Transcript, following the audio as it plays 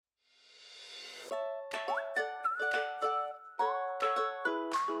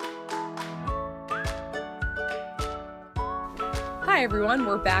Hi, everyone.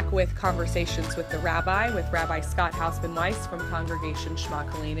 We're back with Conversations with the Rabbi, with Rabbi Scott Hausman-Weiss from Congregation Shema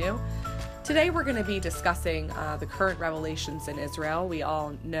Kolinu. Today, we're going to be discussing the current revelations in Israel. We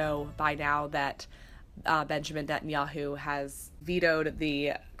all know by now that Benjamin Netanyahu has vetoed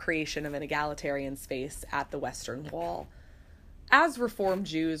the creation of an egalitarian space at the Western Wall. As Reform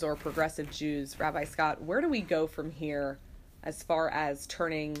Jews or progressive Jews, Rabbi Scott, where do we go from here as far as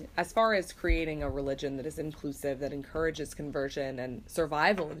creating a religion that is inclusive, that encourages conversion and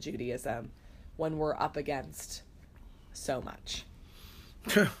survival of Judaism when we're up against so much?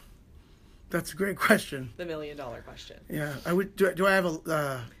 That's a great question. The $1 million question. Yeah, I would. Do I have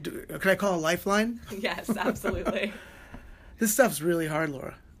can I call a lifeline? Yes, absolutely. This stuff's really hard,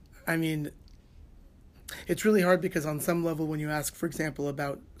 Laura. I mean, it's really hard because on some level, when you ask, for example,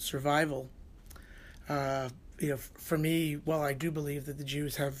 about survival, for me, while I do believe that the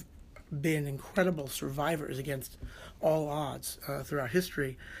Jews have been incredible survivors against all odds throughout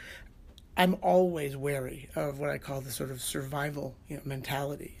history, I'm always wary of what I call the sort of survival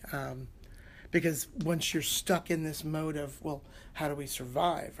mentality. Because once you're stuck in this mode of, well, how do we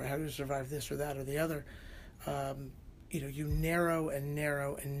survive? Or how do we survive this or that or the other? You narrow and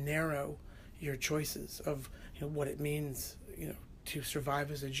narrow and narrow your choices of what it means, to survive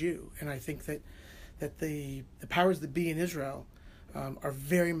as a Jew. And I think that the powers that be in Israel are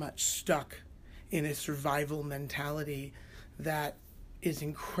very much stuck in a survival mentality that is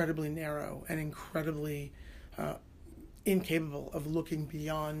incredibly narrow and incredibly incapable of looking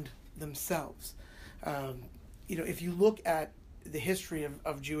beyond themselves. If you look at the history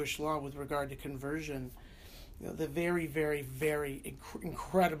of Jewish law with regard to conversion, the very, very, very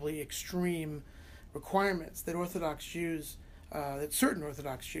incredibly extreme requirements that that certain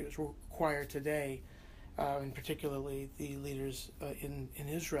Orthodox Jews require today, and particularly the leaders in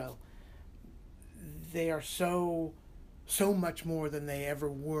Israel, they are so much more than they ever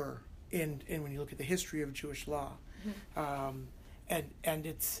were in when you look at the history of Jewish law. Mm-hmm.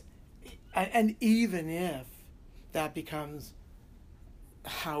 And even if that becomes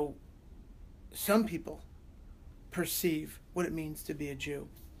how some people perceive what it means to be a Jew,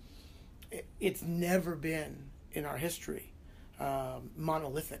 it's never been in our history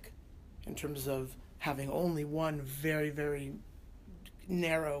monolithic in terms of having only one very, very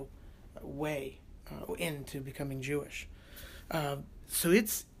narrow way into becoming Jewish. So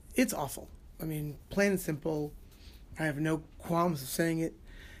it's awful. I mean, plain and simple. I have no qualms of saying it.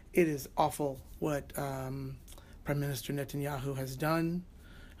 It is awful what Prime Minister Netanyahu has done.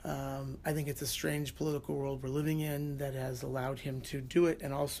 I think it's a strange political world we're living in that has allowed him to do it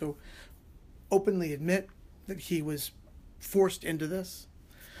and also openly admit that he was forced into this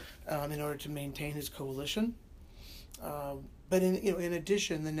in order to maintain his coalition. But in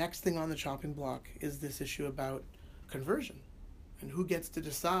addition, the next thing on the chopping block is this issue about conversion and who gets to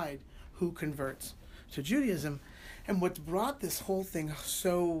decide who converts to Judaism. And what's brought this whole thing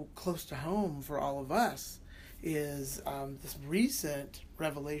so close to home for all of us is this recent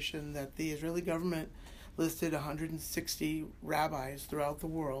revelation that the Israeli government listed 160 rabbis throughout the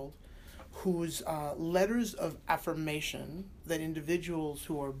world whose letters of affirmation that individuals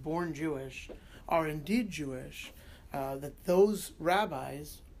who are born Jewish are indeed Jewish, that those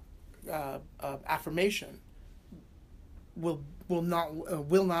rabbis' affirmation will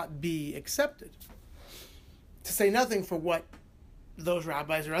not be accepted. To say nothing for what those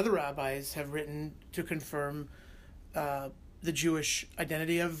rabbis or other rabbis have written to confirm the Jewish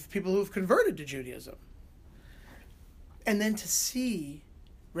identity of people who have converted to Judaism. And then to see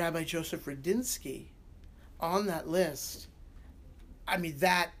Rabbi Joseph Radinsky on that list, I mean,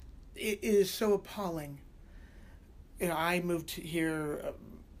 it is so appalling. I moved here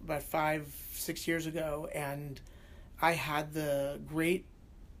about 5-6 years ago, and I had the great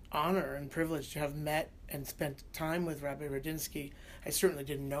honor and privilege to have met and spent time with Rabbi Radinsky. I certainly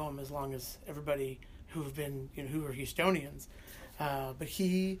didn't know him as long as everybody who've been, who are Houstonians. But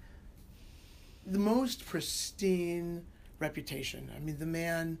the most pristine reputation. I mean, the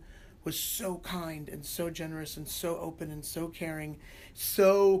man was so kind and so generous and so open and so caring,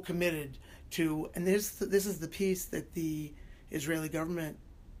 so committed to, and this is the piece that the Israeli government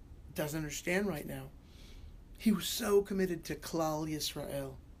doesn't understand right now. He was so committed to Klal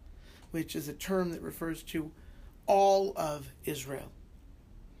Yisrael, which is a term that refers to all of Israel.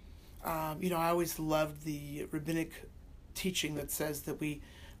 I always loved the rabbinic teaching that says that we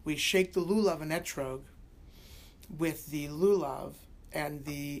shake the lulav and etrog with the lulav and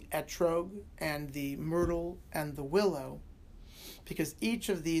the etrog and the myrtle and the willow, because each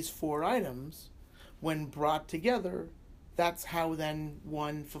of these 4 items, when brought together, that's how then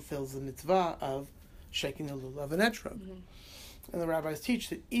one fulfills the mitzvah of shaking the lulav and etrog. And the rabbis teach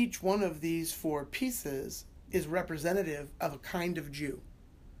that each one of these four pieces is representative of a kind of Jew.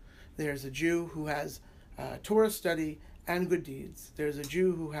 There's a Jew who has Torah study and good deeds. There's a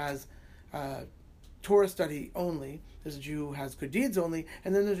Jew who has Torah study only. There's a Jew who has good deeds only,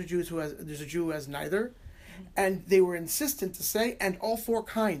 and then there's a Jew who has neither. And they were insistent to say, and all four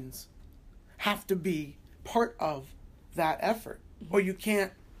kinds have to be part of that effort, or you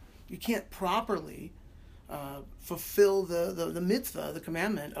can't properly fulfill the mitzvah, the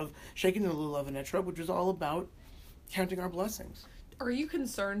commandment of shaking the lulav and etrog, which is all about counting our blessings. Are you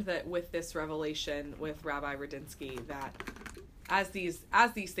concerned that with this revelation with Rabbi Rudinsky, that as these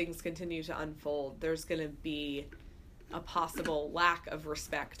things continue to unfold, there's going to be a possible lack of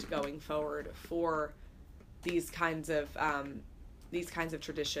respect going forward for these kinds of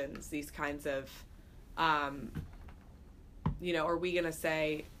traditions, these kinds of, are we going to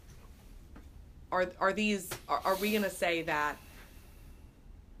say, are we going to say that,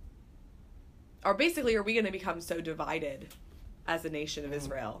 or basically, are we going to become so divided as a nation of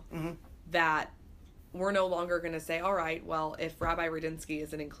Israel that we're no longer going to say, all right, well, if Rabbi Rudinsky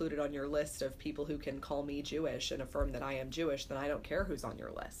isn't included on your list of people who can call me Jewish and affirm that I am Jewish, then I don't care who's on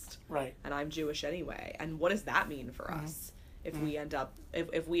your list. Right. And I'm Jewish anyway. And what does that mean for us if we end up,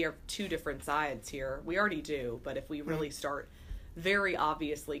 if we are two different sides here? We already do, but if we really start very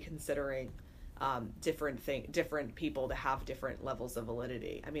obviously considering different people to have different levels of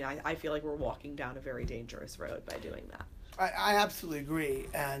validity. I mean, I feel like we're walking down a very dangerous road by doing that. I absolutely agree.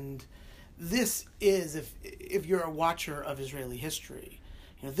 And this is, if you're a watcher of Israeli history,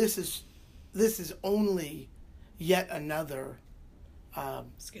 this is only yet another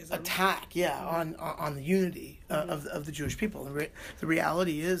attack, on the unity of the Jewish people. The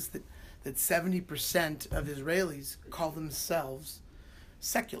reality is that 70% of Israelis call themselves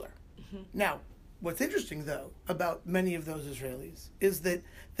secular. Now, what's interesting, though, about many of those Israelis is that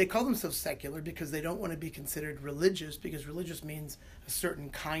they call themselves secular because they don't want to be considered religious, because religious means a certain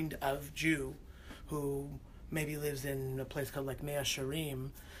kind of Jew who maybe lives in a place called like Mea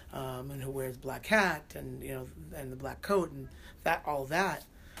Shearim, and who wears black hat and and the black coat and all that.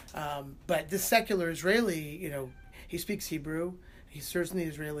 But this secular Israeli, he speaks Hebrew. He serves in the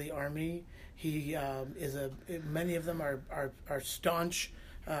Israeli army. He many of them are staunch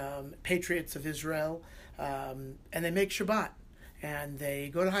patriots of Israel, and they make Shabbat, and they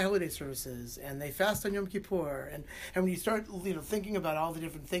go to high holiday services, and they fast on Yom Kippur, and when you start thinking about all the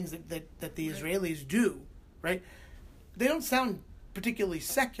different things that the Israelis do, right? They don't sound particularly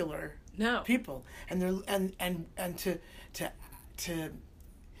secular people, and they're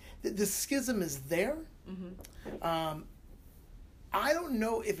the schism is there. I don't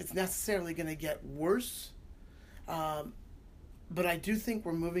know if it's necessarily going to get worse. But I do think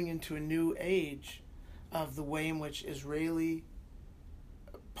we're moving into a new age of the way in which Israeli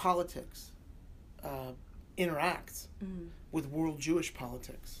politics interacts with world Jewish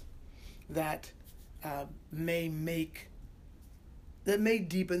politics that may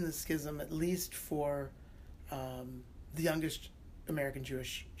deepen the schism, at least for the youngest American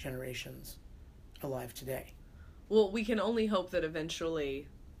Jewish generations alive today. Well, we can only hope that eventually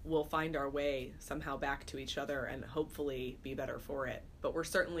we'll find our way somehow back to each other and hopefully be better for it. But we're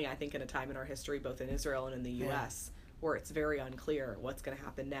certainly, I think, in a time in our history, both in Israel and in the U.S., where it's very unclear what's going to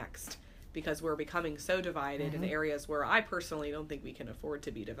happen next, because we're becoming so divided in areas where I personally don't think we can afford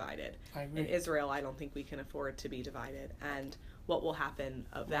to be divided. I agree. In Israel, I don't think we can afford to be divided. And what will happen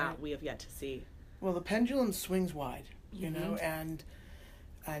of that, we have yet to see. Well, the pendulum swings wide, and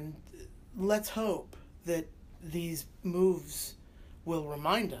let's hope that these moves will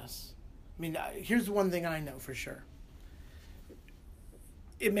remind us. I mean, here's one thing I know for sure.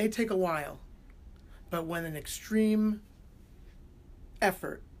 It may take a while, but when an extreme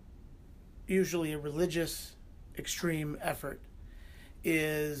effort, usually a religious extreme effort,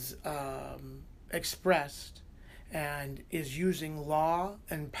 is expressed and is using law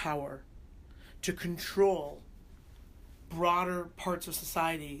and power to control broader parts of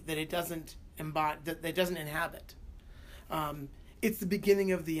society that it doesn't inhabit, it's the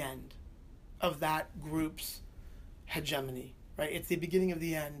beginning of the end of that group's hegemony, right? It's the beginning of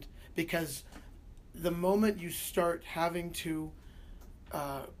the end, because the moment you start having to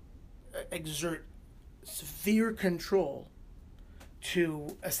exert severe control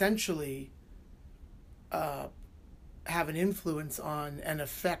to essentially have an influence on and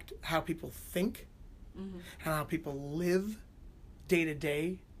affect how people think and how people live day to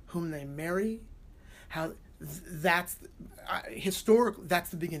day, whom they marry, that's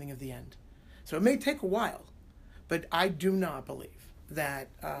the beginning of the end. So it may take a while, but I do not believe that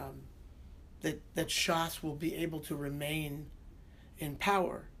that Shas will be able to remain in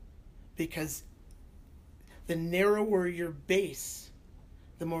power, because the narrower your base,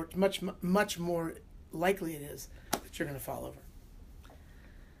 the more much more likely it is that you're going to fall over.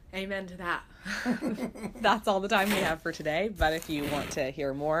 Amen to that. That's all the time we have for today. But if you want to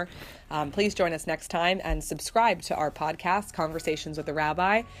hear more, please join us next time and subscribe to our podcast, Conversations with the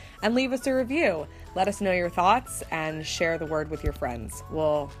Rabbi, and leave us a review. Let us know your thoughts and share the word with your friends.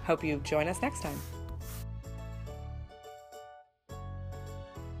 We'll hope you join us next time.